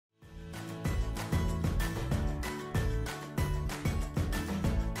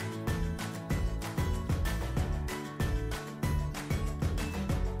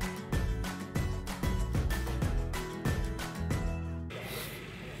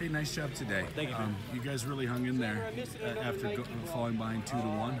Hey, nice job today. Thank you. You guys really hung in there after falling behind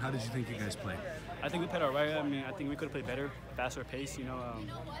 2-1. How did you think you guys played? I think we played all right. I mean, I think we could have played better, faster pace.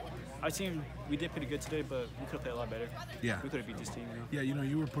 Our team, we did pretty good today, but we could have played a lot better. Yeah. We could have beat this team. Yeah,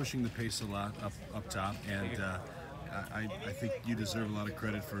 you were pushing the pace a lot up top, and I think you deserve a lot of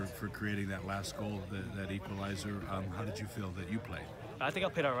credit for creating that last goal, that equalizer. How did you feel that you played? I think I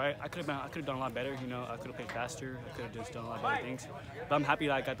played all right. I could have done a lot better. I could have played faster. I could have just done a lot better things. But I'm happy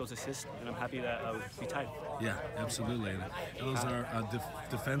that I got those assists, and I'm happy that we tied. Yeah, absolutely. And Eliazar,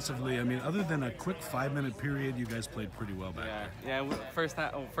 defensively, I mean, other than a quick 5-minute period, you guys played pretty well back there. Yeah. First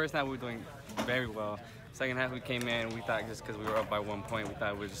half we were doing very well. Second half we came in, we thought just because we were up by 1 point, we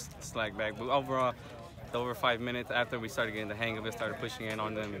thought we'd just slack back. But overall, over 5 minutes after we started getting the hang of it, started pushing in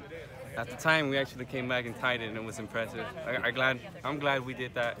on them. And at the time, we actually came back and tied it, and it was impressive. I'm glad we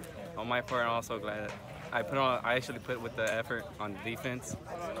did that on my part, and also glad that I actually put with the effort on defense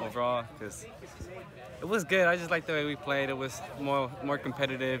overall, because it was good. I just liked the way we played. It was more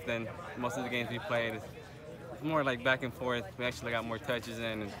competitive than most of the games we played. It's more like back and forth. We actually got more touches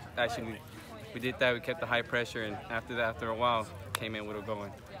in, and actually we did that. We kept the high pressure, and after a while, came in with a goal.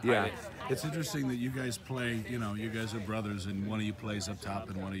 Yeah, it's interesting that you guys play, you guys are brothers, and one of you plays up top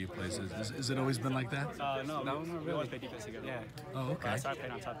and one of you plays. Has it always been like that? No, we always play defense together. Yeah. Oh, okay. I started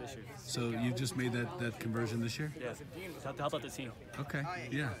playing on top this year. So you just made that conversion this year? Yeah, to help out the team. Okay,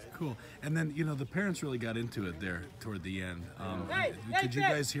 yeah, cool. And then, the parents really got into it there toward the end. Could you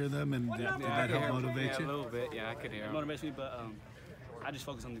guys hear them, and did that help motivate you? Yeah, a little bit, yeah, I could hear them. It motivates me, but I just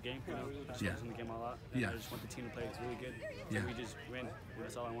focus on the game, I just focus on the game a lot. And I just want the team to play really good. So we just win.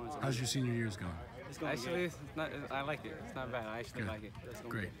 That's all I want. How's your senior years going? It's going Actually, it's not, I like it. It's not bad. I actually like it.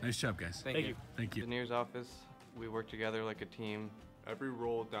 Great. Nice job, guys. Thank you. Thank you. Engineer's office, we work together like a team. Every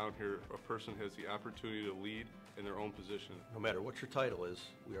role down here, a person has the opportunity to lead in their own position. No matter what your title is,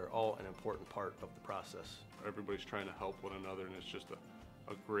 we are all an important part of the process. Everybody's trying to help one another, and it's just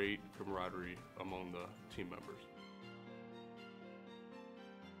a great camaraderie among the team members.